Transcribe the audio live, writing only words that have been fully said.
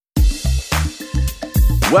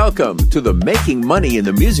Welcome to the Making Money in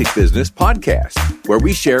the Music Business podcast, where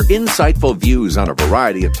we share insightful views on a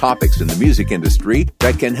variety of topics in the music industry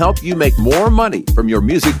that can help you make more money from your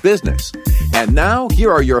music business. And now, here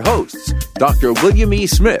are your hosts, Dr. William E.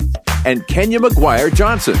 Smith and Kenya McGuire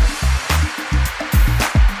Johnson.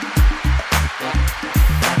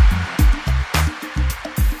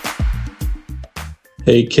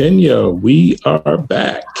 Hey, Kenya, we are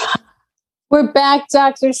back. We're back,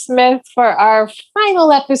 Dr. Smith, for our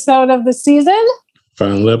final episode of the season.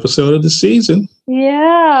 Final episode of the season.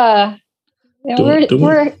 Yeah. We're doing it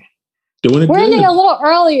we're ending good. a little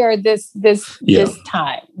earlier this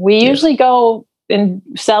time. We usually go and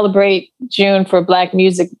celebrate June for Black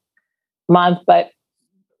Music Month, but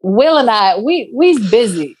Will and I, we's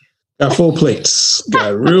busy. Got full plates.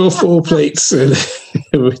 Got real full plates, and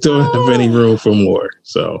we don't have any room for more.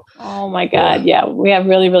 So, oh my God, yeah, we have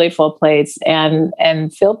really, really full plates, and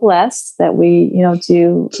feel blessed that we, are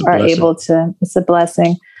able to. It's a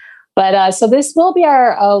blessing. But so this will be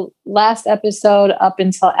our last episode up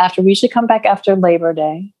until after. We usually come back after Labor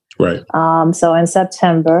Day, right? So in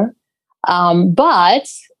September. But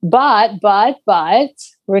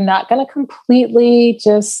we're not going to completely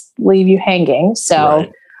just leave you hanging. So.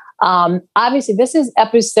 Right. Obviously, this is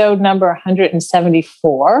episode number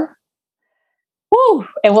 174. Woo!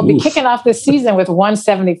 And we'll be kicking off the season with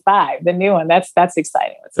 175, the new one. That's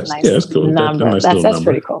exciting. That's a nice cool. number. That's number.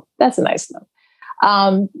 Pretty cool. That's a nice number.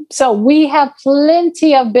 So we have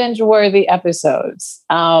plenty of binge-worthy episodes,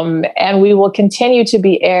 and we will continue to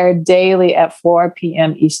be aired daily at 4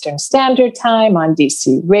 p.m. Eastern Standard Time on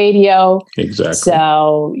DC Radio. Exactly.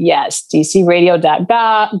 So yes,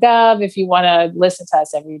 dcradio.gov. If you want to listen to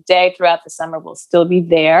us every day throughout the summer, we'll still be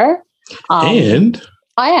there. And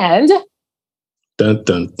dun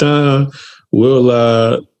dun dun,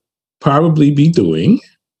 we'll probably be doing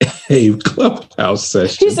a Clubhouse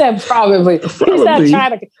session. He said probably. He's not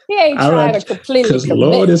trying to. He ain't trying to completely. Because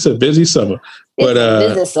Lord, it's a busy summer. It's a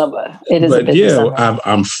busy summer. It is a busy summer.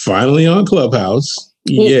 I'm finally on Clubhouse.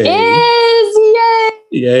 Yay!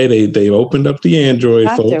 Yay! They opened up the Android,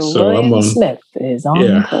 Dr. folks. So William Smith is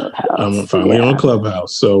on Clubhouse. I'm finally on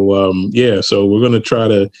Clubhouse. So so we're gonna try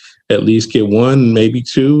to at least get one, maybe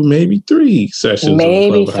two, maybe three sessions.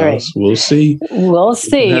 Maybe on Clubhouse. three. We'll see. We'll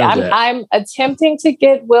see. I'm attempting to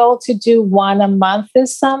get Will to do one a month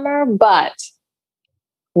this summer, but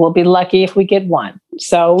we'll be lucky if we get one.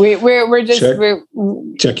 So we're just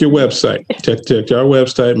check your website. check our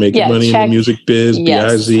website. Making Money in the Music Biz,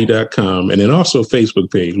 biz.com, and then also Facebook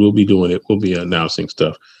page. We'll be doing it. We'll be announcing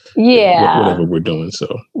stuff. Yeah, whatever we're doing.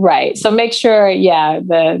 So right. So make sure,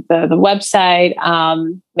 the website,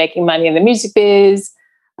 Making Money in the Music Biz,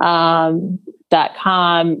 .com.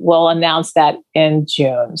 We'll announce that in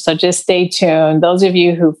June. So just stay tuned. Those of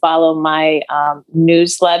you who follow my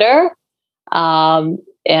newsletter,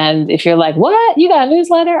 and if you're like, what? You got a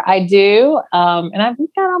newsletter? I do. And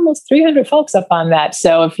we've got almost 300 folks up on that.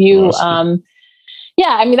 So if you, awesome.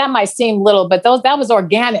 That might seem little, but that was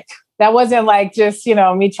organic. That wasn't like just,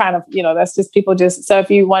 me trying to, that's just people just. So if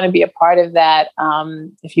you want to be a part of that,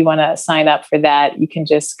 if you want to sign up for that, you can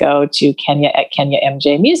just go to Kenya at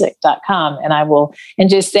kenyamjmusic.com and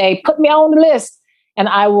just say, put me on the list. And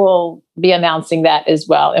I will be announcing that as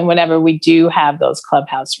well. And whenever we do have those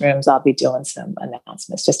Clubhouse rooms, I'll be doing some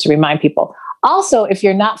announcements just to remind people. Also, if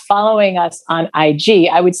you're not following us on IG,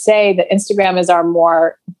 I would say that Instagram is our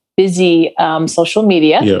more busy social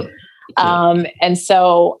media. Yeah. And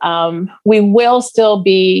so we will still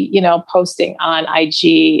be, posting on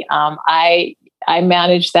IG. I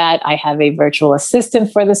manage that. I have a virtual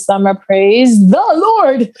assistant for the summer. Praise the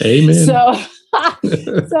Lord. Amen.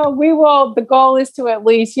 So we will, the goal is to at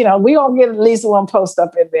least, we will get at least one post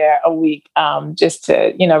up in there a week, just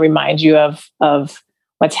to, remind you of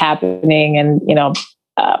what's happening and,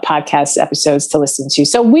 podcast episodes to listen to.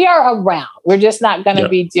 So we are around. We're just not going to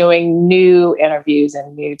be doing new interviews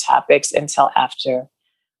and new topics until after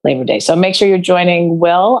Labor Day. So make sure you're joining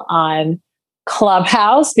Will on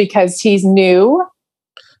Clubhouse because he's new.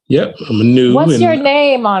 Yep, I'm new. What's your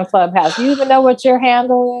name on Clubhouse? Do you even know what your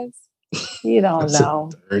handle is? You don't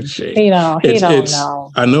know. He don't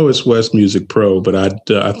know. I know it's West Music Pro, but I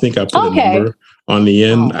think I put a number on the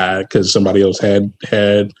end because somebody else had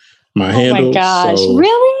my handle. Oh my gosh! So,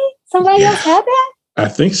 really? Somebody else had that? I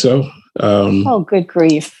think so. Good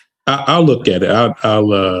grief! I'll look at it.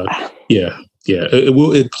 It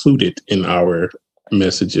will include it in our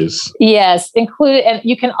messages. Yes, and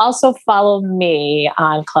you can also follow me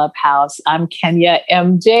on Clubhouse. I'm Kenya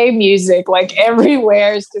MJ Music. Like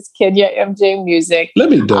everywhere, it's just Kenya MJ Music. Let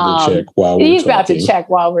me double check while we're talking. He's about to check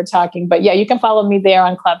while we're talking. But yeah, you can follow me there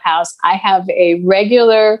on Clubhouse. I have a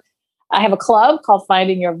club called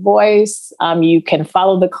Finding Your Voice. You can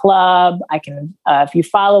follow the club. I can, if you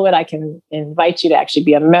follow it, I can invite you to actually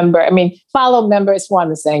be a member. I mean, follow member, it's one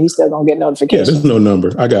the same. You still don't get notifications. Yeah, there's no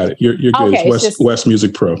number. I got it. You're good. Okay, it's West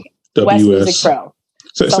Music Pro. West Music Pro.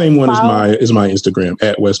 So same one as my Instagram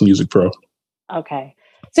at West Music Pro. Okay.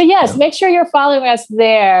 So yes, make sure you're following us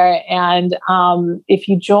there. And if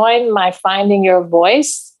you join my Finding Your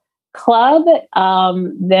Voice club,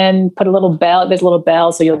 then put a little bell. There's a little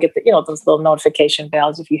bell, so you'll get those little notification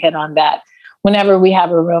bells. If you hit on that, whenever we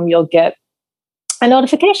have a room, you'll get a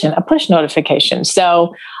notification, a push notification.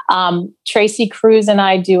 So Tracy Cruz and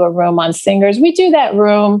I do a room on singers. We do that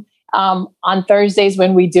room on Thursdays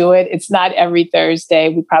when we do it. It's not every Thursday.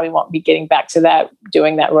 We probably won't be getting back to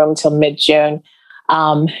doing that room until mid-June,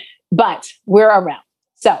 but we're around.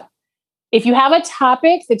 So if you have a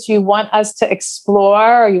topic that you want us to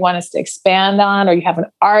explore or you want us to expand on, or you have an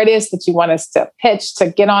artist that you want us to pitch to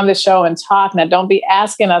get on the show and talk, now don't be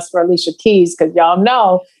asking us for Alicia Keys, because y'all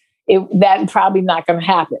know that's probably not going to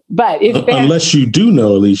happen. But unless you do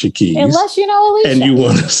know Alicia Keys, and you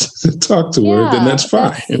want us to talk to her, then that's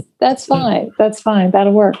fine. That's fine. That's fine.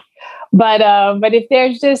 That'll work. But if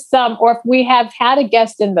there's just or if we have had a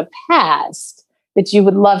guest in the past that you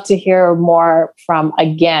would love to hear more from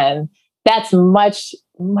again, that's much,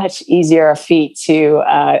 much easier a feat to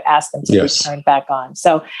ask them to return back on.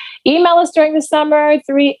 So email us during the summer,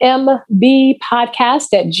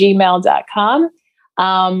 3mbpodcast@gmail.com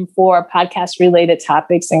for podcast-related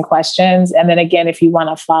topics and questions. And then again, if you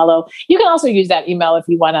want to follow, you can also use that email if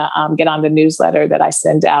you want to get on the newsletter that I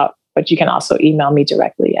send out. But you can also email me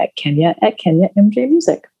directly at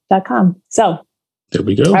kenya@kenyamjmusic.com. So there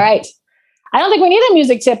we go. All right. I don't think we need a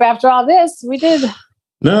music tip after all this. We did...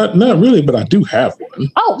 Not really, but I do have one.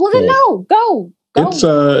 Oh, well then go.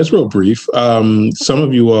 It's real brief. Some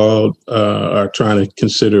of you all are trying to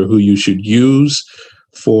consider who you should use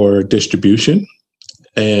for distribution.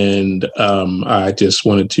 And I just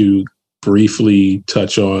wanted to briefly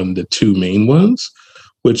touch on the two main ones,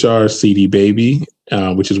 which are CD Baby,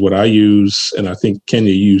 which is what I use. And I think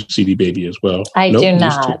Kenya used CD Baby as well. I do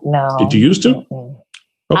not, no. Did you used to? Mm-hmm.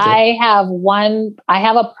 Okay. I have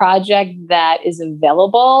a project that is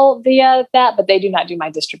available via that, but they do not do my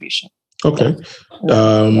distribution. Okay.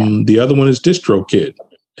 The other one is DistroKid.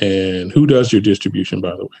 And who does your distribution,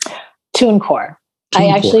 by the way? TuneCore. I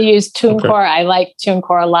actually use TuneCore. Okay. I like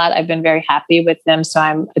TuneCore a lot. I've been very happy with them, so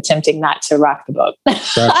I'm attempting not to rock the boat.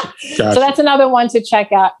 Gotcha. So that's another one to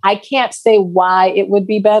check out. I can't say why it would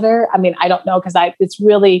be better. I mean, I don't know, because it's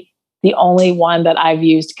really the only one that I've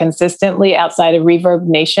used consistently outside of Reverb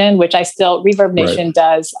Nation, which Reverb Nation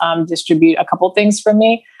does distribute a couple things for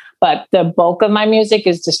me, but the bulk of my music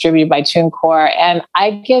is distributed by TuneCore, and I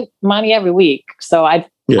get money every week. So I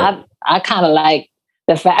kind of like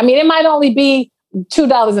the fact. I mean, it might only be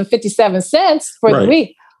 $2.57 for the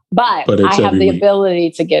week, but I have the ability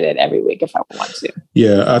to get it every week if I want to.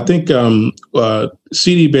 Yeah, I think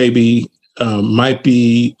CD Baby might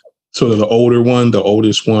be sort of the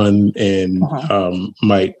oldest one, and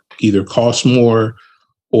might either cost more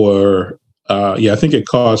or, I think it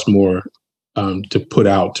costs more to put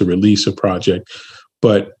out, to release a project.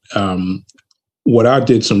 But what I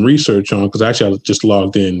did some research on, because actually I just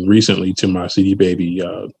logged in recently to my CD Baby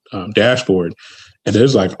dashboard, and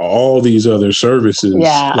there's like all these other services.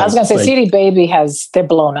 Yeah, I was going to say CD Baby they're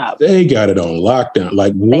blown up. They got it on lockdown.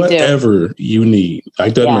 Like whatever you need,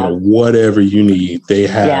 like doesn't matter whatever you need, they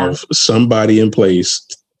have somebody in place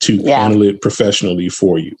to handle it professionally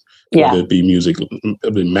for you. Whether it be music,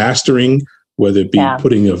 mastering, whether it be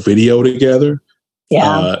putting a video together.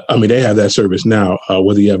 Yeah. I mean, they have that service now.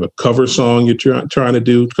 Whether you have a cover song you're trying to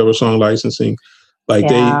do, cover song licensing,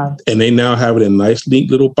 they now have it in nice,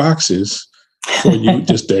 neat little boxes. So you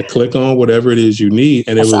just click on whatever it is you need.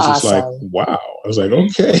 And it was just like, wow. I was like,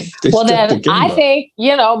 okay. Well, then I think,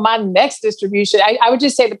 my next distribution, I would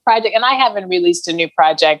just say the project, and I haven't released a new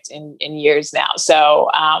project in years now. So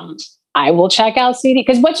I will check out CD,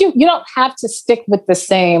 because you don't have to stick with the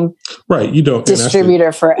same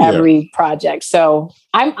distributor for every project. So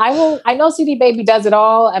I know CD Baby does it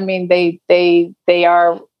all. I mean, they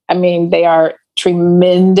are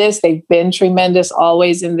tremendous. They've been tremendous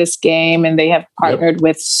always in this game, and they have partnered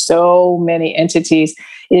with so many entities.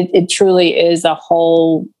 It truly is a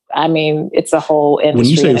whole, it's a whole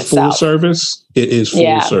industry. When you say full service, it is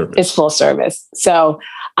full service. It's full service. So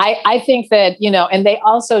I think that, and they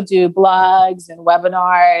also do blogs and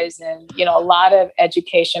webinars and, a lot of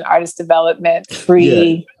education, artist development,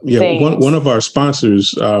 free things. One of our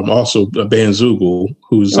sponsors, also Bandzoogle,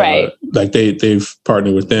 who's right. They've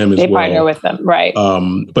partnered with them as well. They partner with them, right?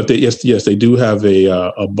 But they do have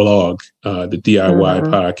a blog, the DIY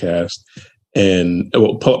podcast, and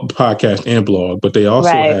podcast and blog. But they also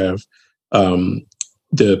have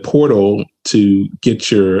the portal to get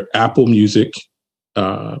your Apple Music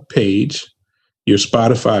page, your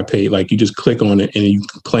Spotify page. Like you just click on it and you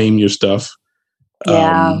can claim your stuff.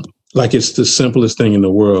 Like it's the simplest thing in the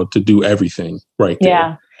world to do everything right there.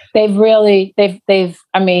 Yeah. They've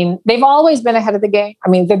always been ahead of the game. I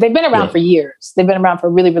mean, they've been around for years. They've been around for a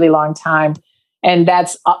really, really long time. And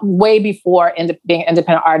that's way before being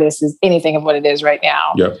independent artists is anything of what it is right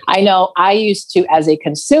now. Yep. I know I used to, as a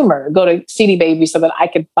consumer, go to CD Baby so that I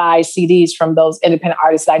could buy CDs from those independent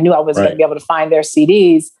artists that I knew I was going to be able to find their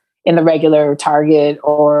CDs in the regular Target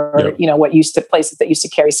or, places that used to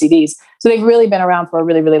carry CDs. So they've really been around for a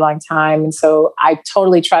really, really long time. And so I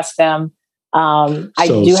totally trust them. I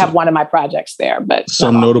do have one of my projects there, but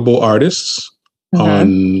some notable artists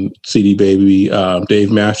on CD Baby.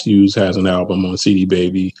 Dave Matthews has an album on CD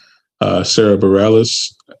Baby. Sarah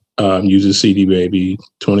Bareilles uses CD Baby.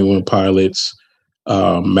 21 Pilots,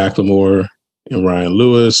 Macklemore and Ryan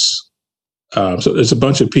Lewis. So there's a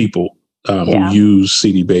bunch of people who use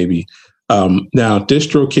CD Baby. Now,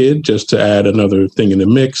 DistroKid, just to add another thing in the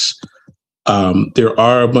mix, there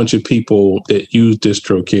are a bunch of people that use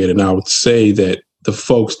DistroKid, and I would say that the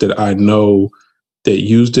folks that I know that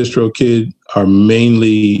use DistroKid are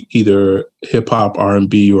mainly either hip hop,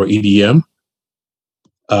 R&B, or EDM.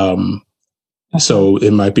 So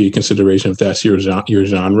it might be a consideration if that's your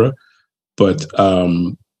genre. But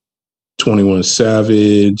 21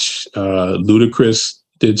 Savage, Ludacris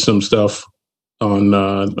did some stuff on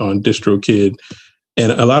DistroKid.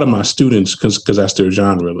 And a lot of my students, because that's their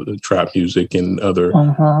genre, the trap music and other,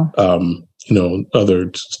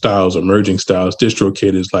 other styles, emerging styles,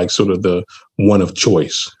 DistroKid is like sort of the one of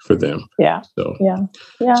choice for them. Yeah.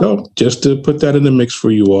 So just to put that in the mix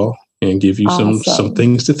for you all and give you some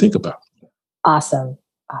things to think about. Awesome.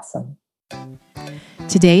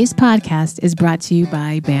 Today's podcast is brought to you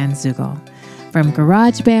by Bandzoogle. From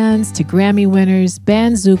garage bands to Grammy winners,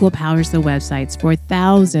 Bandzoogle powers the websites for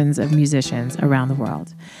thousands of musicians around the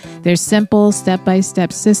world. Their simple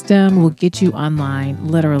step-by-step system will get you online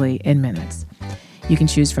literally in minutes. You can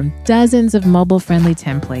choose from dozens of mobile-friendly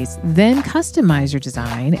templates, then customize your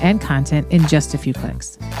design and content in just a few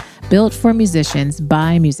clicks. Built for musicians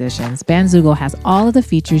by musicians, Bandzoogle has all of the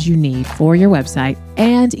features you need for your website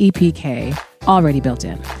and EPK already built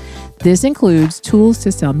in. This includes tools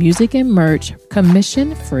to sell music and merch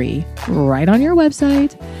commission-free right on your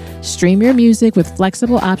website, stream your music with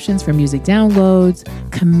flexible options for music downloads,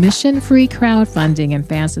 commission-free crowdfunding and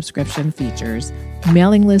fan subscription features,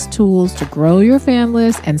 mailing list tools to grow your fan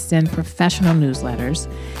list and send professional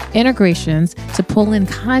newsletters, integrations to pull in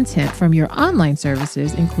content from your online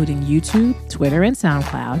services, including YouTube, Twitter, and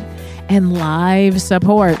SoundCloud, and live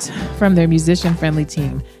support from their musician-friendly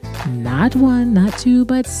team. Not 1, not 2,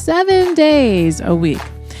 but 7 days a week.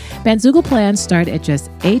 Bandzoogle plans start at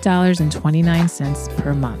just $8.29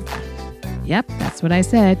 per month. Yep, that's what I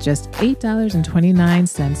said, just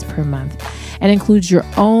 $8.29 per month, and includes your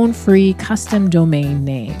own free custom domain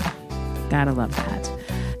name. Gotta love that.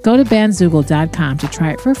 Go to bandzoogle.com to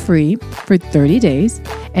try it for free for 30 days,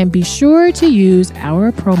 and be sure to use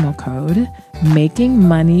our promo code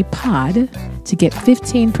MAKINGMONEYPOD to get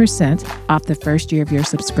 15% off the first year of your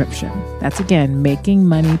subscription. That's again,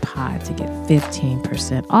 MAKINGMONEYPOD to get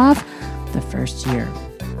 15% off the first year.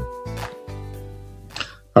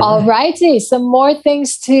 All righty. Some more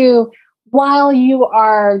things while you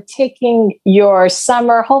are taking your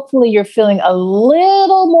summer, hopefully you're feeling a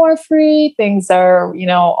little more free. Things are,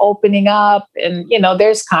 opening up, and,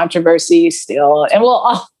 there's controversy still and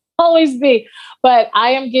will always be. But I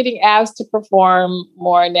am getting asked to perform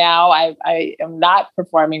more now. I am not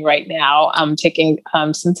performing right now. I'm taking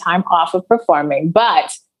some time off of performing.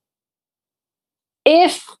 But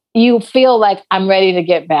if you feel like I'm ready to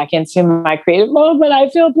get back into my creative mode, but I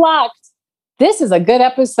feel blocked, this is a good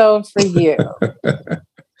episode for you.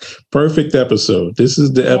 Perfect episode. This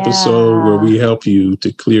is the episode where we help you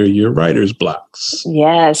to clear your writer's blocks.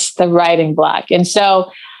 Yes, the writing block. And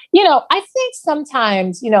so, I think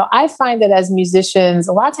sometimes, I find that as musicians,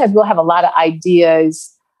 a lot of times we'll have a lot of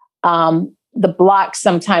ideas. The block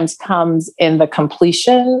sometimes comes in the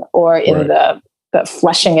completion or in the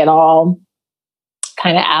fleshing it all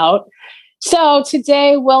kind of out. So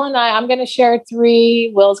today, I'm going to share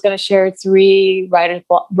Will's going to share 3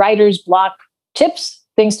 writer's block tips,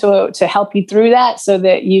 things to help you through that so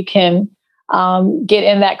that you can get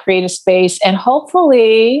in that creative space and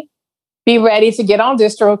hopefully be ready to get on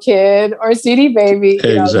DistroKid or CD Baby.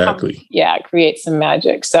 Exactly. Create some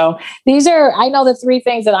magic. So I know the 3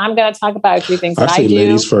 things that I'm going to talk about, 3 things that I do.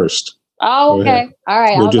 Ladies first. Oh, okay. All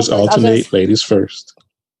right. We'll just alternate ladies first.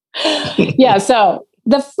 Yeah. So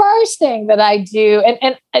the first thing that I do,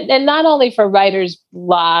 and not only for writer's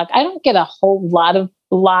block, I don't get a whole lot of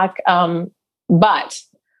block, but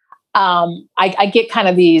I get kind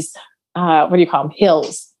of these, what do you call them?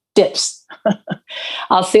 Hills, dips.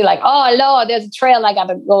 I'll see like, oh Lord, there's a trail. I got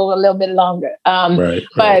to go a little bit longer.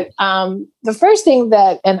 But the first thing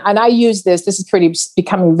that, and I use this is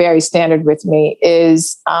becoming very standard with me,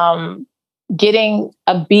 is getting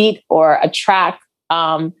a beat or a track,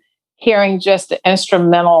 hearing just the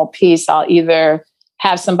instrumental piece. I'll either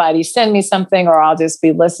have somebody send me something or I'll just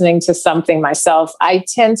be listening to something myself. I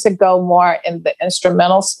tend to go more in the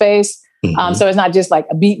instrumental space. Mm-hmm. So it's not just like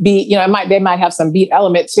a beat, they might have some beat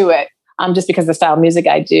element to it, just because of the style of music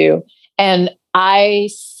I do. And I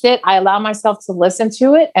allow myself to listen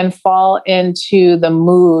to it and fall into the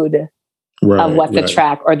mood of what the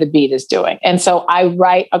track or the beat is doing. And so I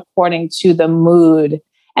write according to the mood.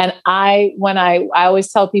 And I always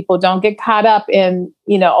tell people, don't get caught up in,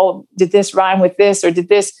 did this rhyme with this? Or did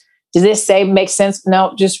this say make sense?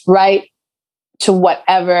 No, just write to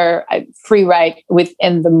whatever, free write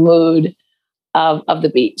within the mood of the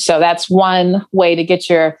beat. So that's one way to get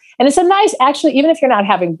and it's a nice, actually, even if you're not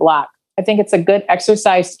having block, I think it's a good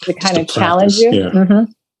exercise to kind of challenge you. Yeah.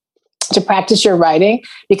 Mm-hmm. To practice your writing,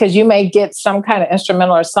 because you may get some kind of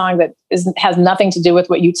instrumental or song that has nothing to do with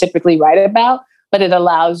what you typically write about, but it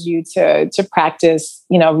allows you to practice,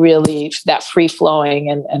 really that free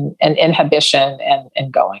flowing and inhibition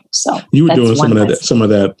and going. So you were doing some of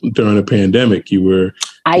that during the pandemic. You were.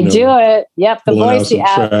 I do it. Yep. The Voicey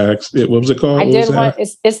app. Tracks. What was it called? I did one.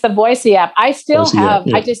 It's the Voicey app. I still have.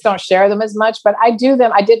 Yeah. I just don't share them as much, but I do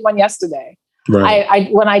them. I did one yesterday.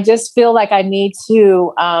 Right. When I just feel like I need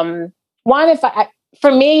to.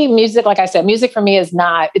 For me, music, like I said, music for me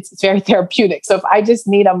it's very therapeutic. So if I just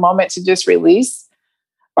need a moment to just release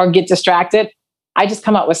or get distracted, I just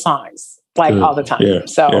come up with songs all the time. Yeah,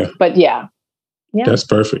 so, but yeah. That's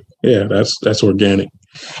perfect. Yeah, that's organic.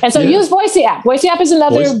 And so use Voicey app. Voicey app is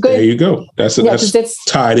another good. There you go. That's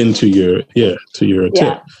tied into your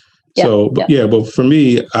tip. Yeah. So, but for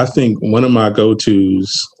me, I think one of my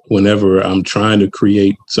go-tos whenever I'm trying to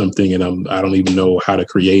create something and I don't even know how to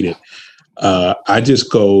create it, I just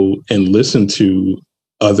go and listen to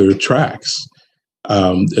other tracks,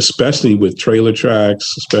 especially with trailer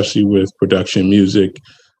tracks, especially with production music.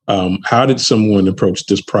 How did someone approach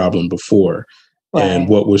this problem before? Right. And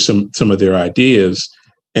what were some of their ideas?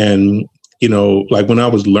 And, like when I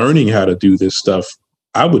was learning how to do this stuff,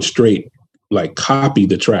 I would straight copy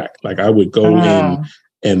the track. I would go in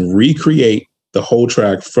and recreate the whole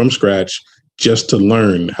track from scratch just to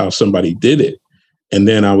learn how somebody did it. And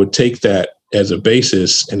then I would take that as a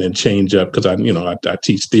basis and then change up, because I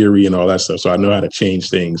teach theory and all that stuff. So I know how to change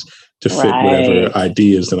things to fit whatever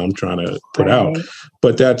ideas that I'm trying to put out.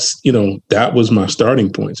 But that's, that was my starting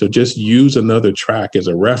point. So just use another track as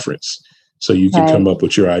a reference so you can come up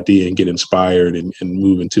with your idea and get inspired and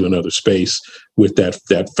move into another space with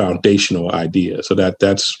that foundational idea. So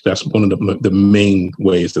that's one of the main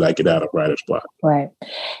ways that I get out of writer's block. Right.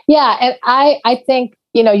 Yeah. And I think,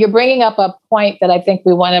 you're bringing up a point that I think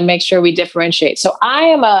we want to make sure we differentiate. So I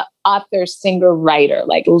am a author, singer, writer,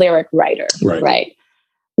 lyric writer, right?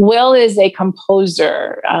 Will is a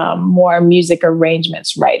composer, more music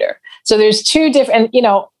arrangements writer. So there's two different,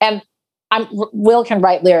 and Will can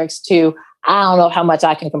write lyrics too. I don't know how much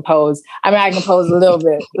I can compose. I mean, I compose a little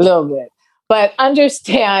bit. But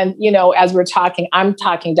understand, as we're talking, I'm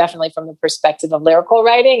talking definitely from the perspective of lyrical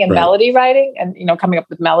writing and melody writing and, coming up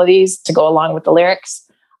with melodies to go along with the lyrics.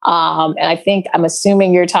 And I think I'm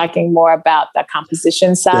assuming you're talking more about the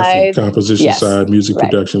composition side. Definitely. Composition side, music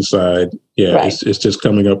production side. Yeah, it's just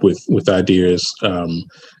coming up with ideas.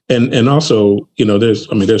 And also,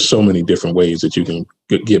 there's so many different ways that you can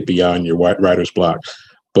get beyond your writer's block.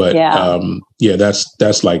 But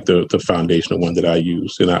that's like the foundational one that I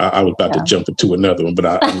use. And I was about to jump into another one, but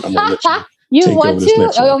I'm going to let you take over this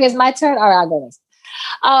next one. Okay, it's my turn. All right, I'll go next.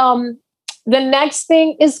 The next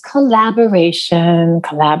thing is collaboration.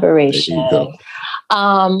 There you go.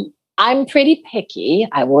 I'm pretty picky,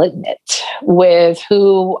 I will admit, with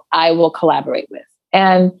who I will collaborate with.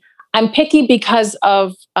 And I'm picky because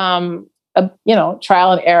of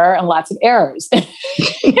trial and error and lots of errors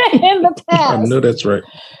in the past. I know that's right.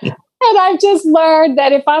 And I've just learned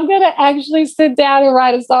that if I'm going to actually sit down and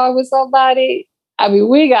write a song with somebody, I mean,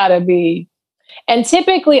 we got to be. And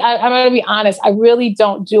typically, I'm going to be honest, I really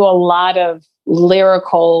don't do a lot of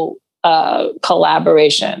lyrical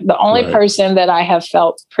collaboration. The only person that I have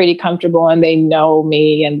felt pretty comfortable and they know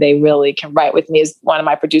me and they really can write with me is one of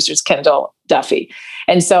my producers, Kendall Duffy.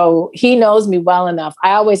 And so he knows me well enough.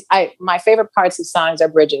 My favorite parts of songs are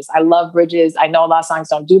bridges. I love bridges. I know a lot of songs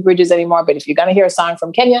don't do bridges anymore, but if you're going to hear a song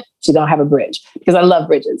from Kenya, she don't have a bridge because I love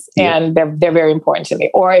bridges and they're very important to me.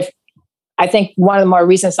 Or if I think one of the more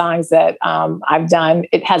recent songs that I've done,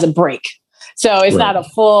 it has a break. So it's not a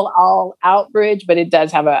full all out bridge, but it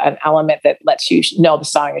does have an element that lets you know the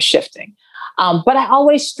song is shifting. But I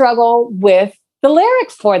always struggle with the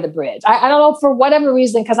lyric for the bridge. I don't know, for whatever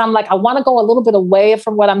reason, because I'm like, I want to go a little bit away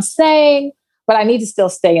from what I'm saying, but I need to still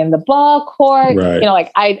stay in the ball court. Right.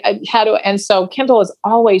 I had to. And so Kendall is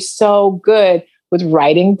always so good with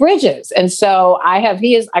writing bridges. And so I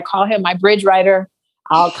call him my bridge writer.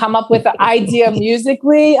 I'll come up with the idea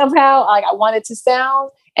musically of how I want it to sound.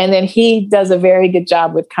 And then he does a very good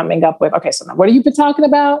job with coming up with, okay, so now what have you been talking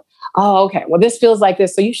about? Oh, okay. Well, this feels like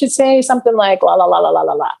this. So you should say something like la, la, la, la, la,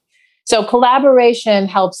 la, la. So collaboration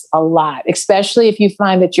helps a lot, especially if you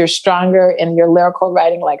find that you're stronger in your lyrical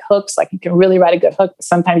writing, like hooks, like you can really write a good hook.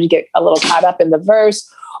 Sometimes you get a little caught up in the verse,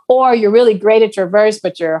 or you're really great at your verse,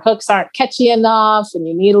 but your hooks aren't catchy enough and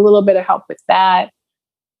you need a little bit of help with that.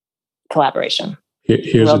 Collaboration.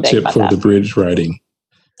 Here's a tip for the bridge writing.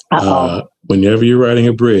 Whenever you're writing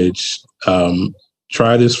a bridge,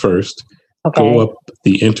 try this first. Okay. Go up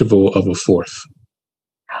the interval of a fourth.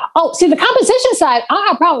 Oh, see, the composition side, I don't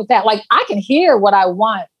have a problem with that. Like, I can hear what I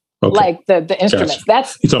want, like the instruments.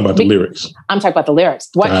 Gotcha. You're talking about the lyrics. I'm talking about the lyrics.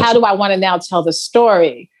 How do I want to now tell the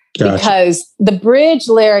story? Gotcha. Because the bridge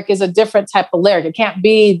lyric is a different type of lyric. It can't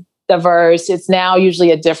be the verse. It's now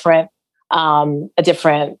usually a different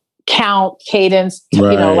count, cadence.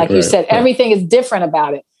 You said, everything is different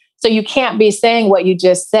about it. So you can't be saying what you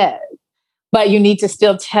just said, but you need to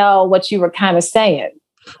still tell what you were kind of saying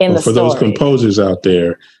in the story. For those composers out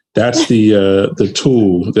there, that's the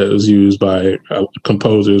tool that was used by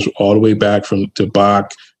composers all the way back to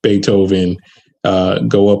Bach, Beethoven.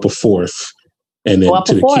 Go up a fourth, and then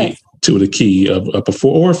to the key of up a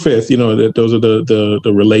fourth or a fifth. Those are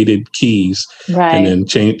the related keys, right? And then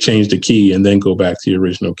change the key, and then go back to the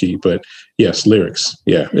original key. But yes, lyrics.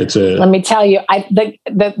 Yeah, it's a. Let me tell you, the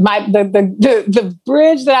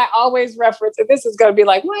bridge that I always reference, and this is going to be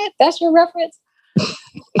like, what? That's your reference?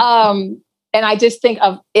 And I just think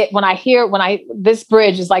of it this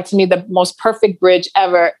bridge is like, to me, the most perfect bridge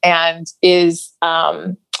ever, and is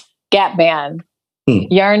Gap Band.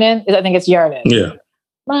 Yearning. I think it's Yearning. Yeah.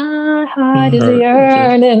 My heart is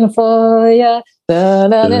yearning for you.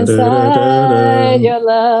 Inside your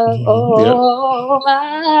love. Oh,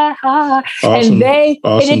 my heart. Awesome. And then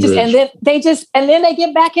they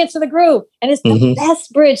get back into the groove. And it's the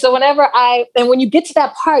best bridge. So when you get to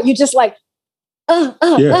that part, you just like,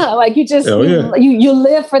 like you just, you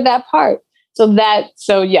live for that part. So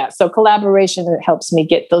collaboration, it helps me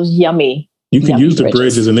get those yummy. You can use the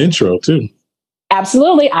bridge as an intro too.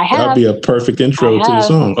 Absolutely, I have. That'd be a perfect intro to the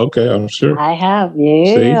song. Okay, I'm sure. I have,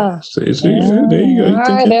 yeah. See, there you go. All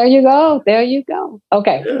right, there you go.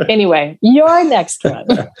 Okay, Anyway, your next one.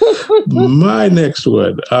 My next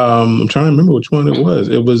one. I'm trying to remember which one it was.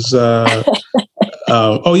 It was,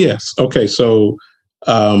 oh, yes. Okay, so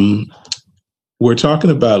we're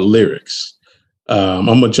talking about lyrics. I'm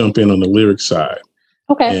going to jump in on the lyric side.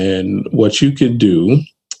 Okay. And what you could do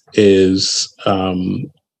is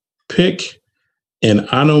pick an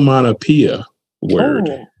onomatopoeia word.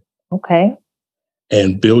 Oh, okay.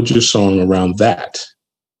 And build your song around that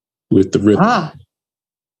with the rhythm.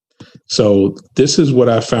 So this is what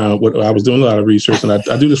I found. What I was doing a lot of research, and I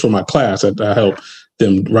do this for my class. I help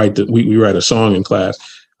them write. We write a song in class,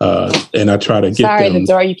 and I try to get. Sorry, them. The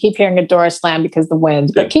door. You keep hearing a door slam because the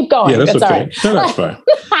wind. But keep going. Yeah, that's okay. All right. No, that's fine.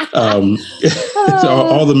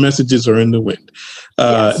 All the messages are in the wind.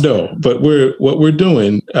 Yes. No, but what we're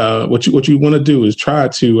doing. What you want to do is try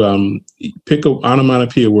to pick an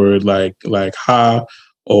onomatopoeia word like ha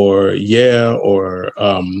or yeah or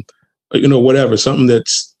whatever, something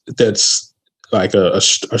that's like a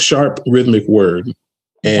sharp rhythmic word,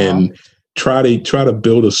 and try to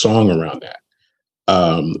build a song around that.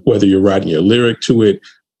 Whether you're writing a lyric to it,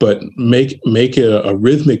 but make a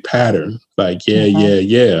rhythmic pattern like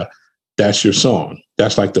yeah. That's your song.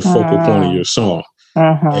 That's like the focal point of your song.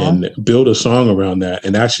 And build a song around that.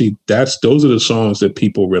 And actually, those are the songs that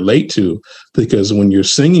people relate to, because when you're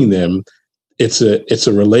singing them, it's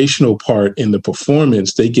a relational part in the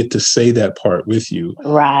performance. They get to say that part with you.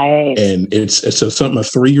 Right. And it's something a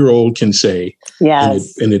 3-year-old can say.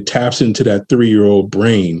 Yes. And it taps into that 3-year-old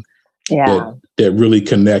brain that really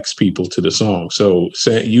connects people to the song. So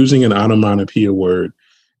using an onomatopoeia word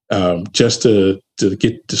just to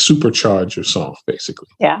get to supercharge your song, basically.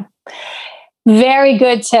 Yeah. Very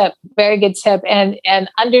good tip. Very good tip. And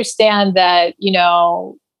understand that,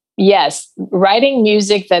 yes, writing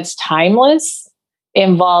music that's timeless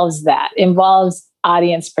involves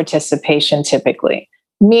audience participation typically,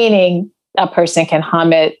 meaning a person can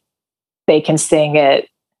hum it, they can sing it,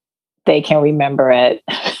 they can remember it.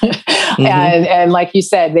 Mm-hmm. and like you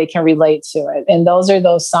said, they can relate to it. And those are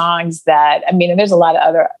those songs that, and there's a lot of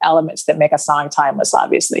other elements that make a song timeless,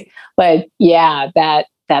 obviously. But yeah,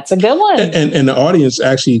 that's a good one. And the audience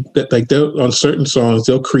actually, like on certain songs,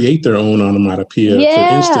 they'll create their own onomatopoeia. Yeah.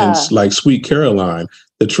 For instance, like Sweet Caroline,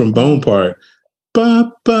 the trombone part,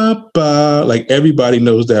 ba, ba, ba. Like everybody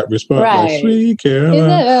knows that response. Right. Like, Sweet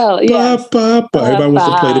Caroline, ba, ba, ba. Everybody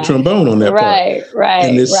wants to play the trombone on that part. Right,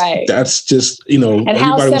 and right. That's just, and everybody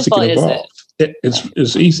how wants to simple get involved.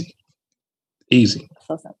 It's easy. Easy.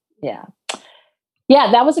 Yeah. Yeah,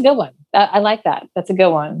 that was a good one. I like that. That's a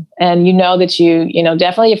good one. And that you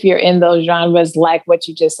definitely if you're in those genres, like what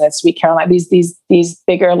you just said, Sweet Caroline, these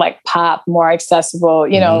bigger, like pop, more accessible,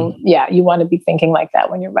 you want to be thinking like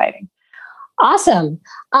that when you're writing. Awesome.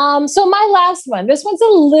 So my last one, this one's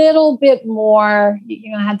a little bit more,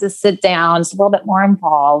 you're going to have to sit down. It's a little bit more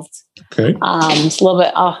involved. Okay. It's a little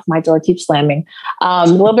bit, my door keeps slamming. A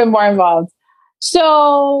little bit more involved.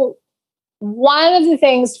 So one of the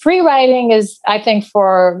things, free writing is, I think,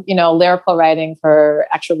 for, lyrical writing, for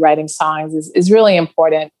actual writing songs is really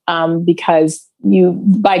important because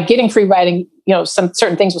by getting free writing, some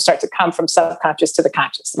certain things will start to come from subconscious to the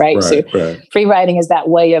conscious, right? Right. Free writing is that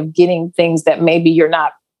way of getting things that maybe you're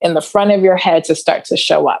not in the front of your head to start to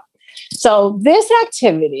show up. So this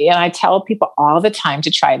activity, and I tell people all the time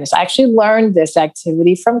to try this. I actually learned this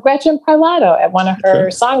activity from Gretchen Parlato at one of her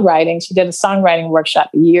songwriting. She did a songwriting workshop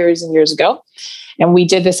years and years ago. And we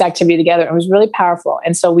did this activity together. It was really powerful.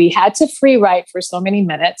 And so we had to free write for so many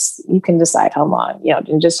minutes. You can decide how long,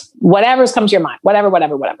 and just whatever's come to your mind, whatever.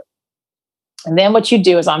 And then what you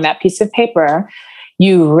do is on that piece of paper,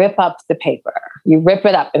 you rip up the paper. You rip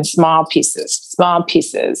it up in small pieces.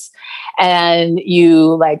 And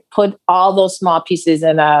you put all those small pieces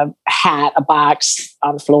in a hat, a box,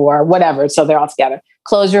 on the floor, whatever. So they're all together.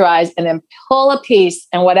 Close your eyes and then pull a piece,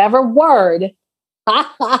 and whatever word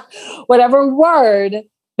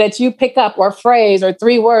that you pick up, or phrase, or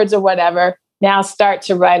 3 words, or whatever, now start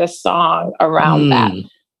to write a song around that.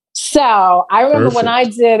 So I remember when I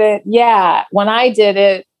did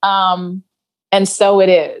it, and so it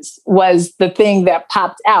is, was the thing that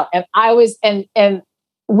popped out. And I was, and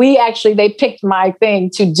we actually, they picked my thing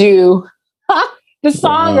to do the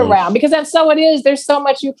song around, because that's so it is. There's so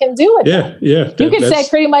much you can do with it. Yeah. You can say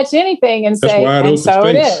pretty much anything and say, and so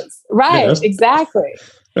it is. Right, exactly.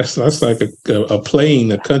 That's like a plain,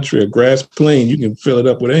 a country, a grass plain. You can fill it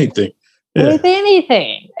up with anything. Yeah. With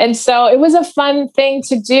anything. And so it was a fun thing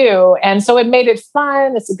to do. And so it made it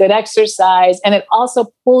fun. It's a good exercise. And it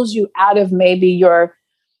also pulls you out of maybe your,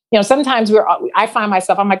 sometimes I find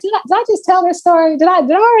myself, I'm like, did I just tell this story? Did I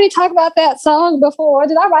already talk about that song before?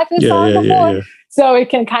 Did I write this song before? Yeah. So it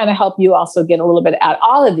can kind of help you also get a little bit out.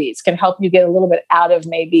 All of these can help you get a little bit out of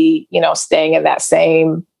maybe, staying in that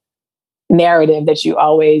same narrative that you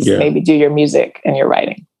always maybe do your music and your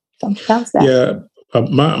writing. So that's that. Yeah.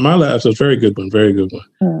 My last was very good one.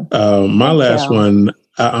 My last one,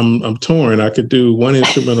 I'm torn. I could do one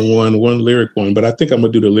instrumental one lyric one, but I think I'm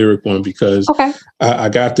gonna do the lyric one because I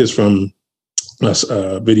got this from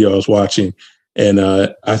a video I was watching, and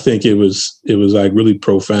I think it was like really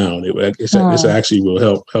profound. It's actually will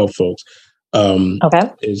help folks.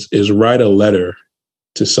 Is write a letter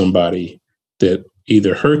to somebody that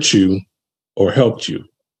either hurt you or helped you,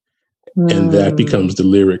 and that becomes the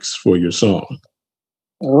lyrics for your song.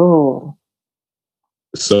 Oh,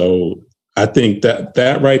 so I think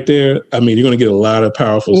that right there, you're going to get a lot of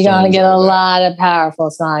powerful songs. You're going to get a lot of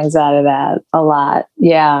powerful songs out of that. A lot.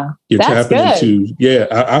 Yeah. You're tapping into,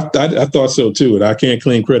 I thought so too. And I can't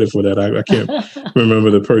claim credit for that. I can't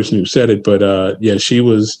remember the person who said it, but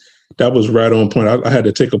that was right on point. I had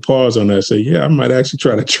to take a pause on that and say, I might actually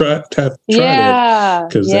try that.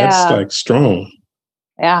 Because that's like strong.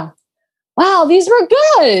 Yeah. Wow, these were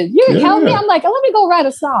good. You helped me. I'm like, let me go write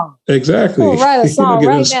a song. Exactly. Go write a song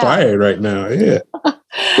get inspired right now. Yeah.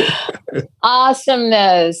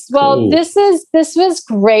 Awesomeness. Well, this was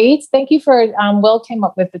great. Thank you for Will came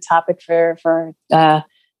up with the topic for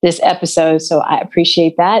this episode. So I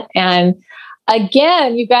appreciate that. And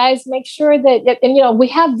again, you guys make sure that, and we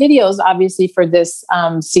have videos obviously for this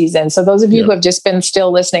season. So those of you who have just been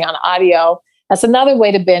still listening on audio, that's another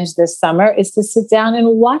way to binge this summer, is to sit down and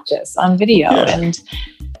watch us on video and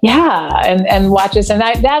watch us. And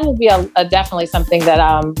that will be definitely something that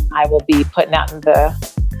I will be putting out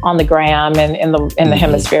on the gram and in the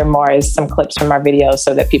hemisphere more, is some clips from our videos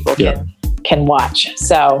so that people can watch.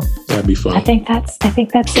 So that'd be fun. I think that's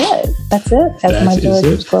it. That's it. As my door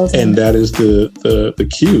is closing. And that is the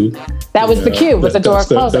cue. That was the cue with the door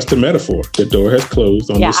closing. That's the metaphor. The door has closed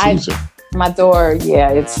on this season. My door,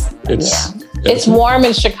 it's warm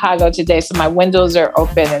in Chicago today, so my windows are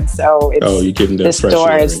open, and so you're getting this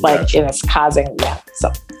door is like, and it's causing so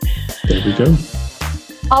there we go.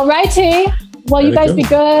 All righty. Well, you guys be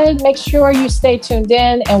good. Make sure you stay tuned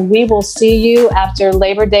in, and we will see you after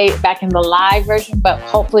Labor Day back in the live version, but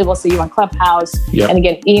hopefully we'll see you on Clubhouse. And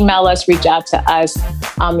again, email us, reach out to us.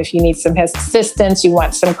 If you need some assistance, you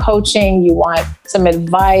want some coaching, you want some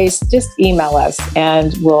advice, just email us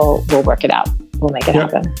and we'll work it out. We'll make it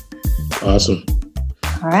happen. Awesome.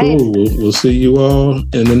 All right. Cool. We'll see you all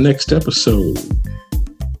in the next episode.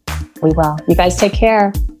 We will. You guys take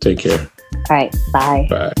care. Take care. All right. Bye.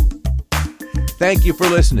 Bye. Thank you for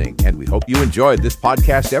listening, and we hope you enjoyed this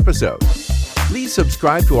podcast episode. Please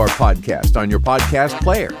subscribe to our podcast on your podcast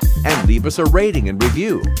player and leave us a rating and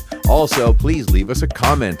review. Also, please leave us a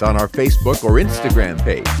comment on our Facebook or Instagram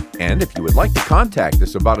page. And if you would like to contact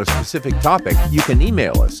us about a specific topic, you can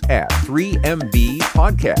email us at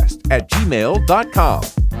 3mbpodcast@gmail.com.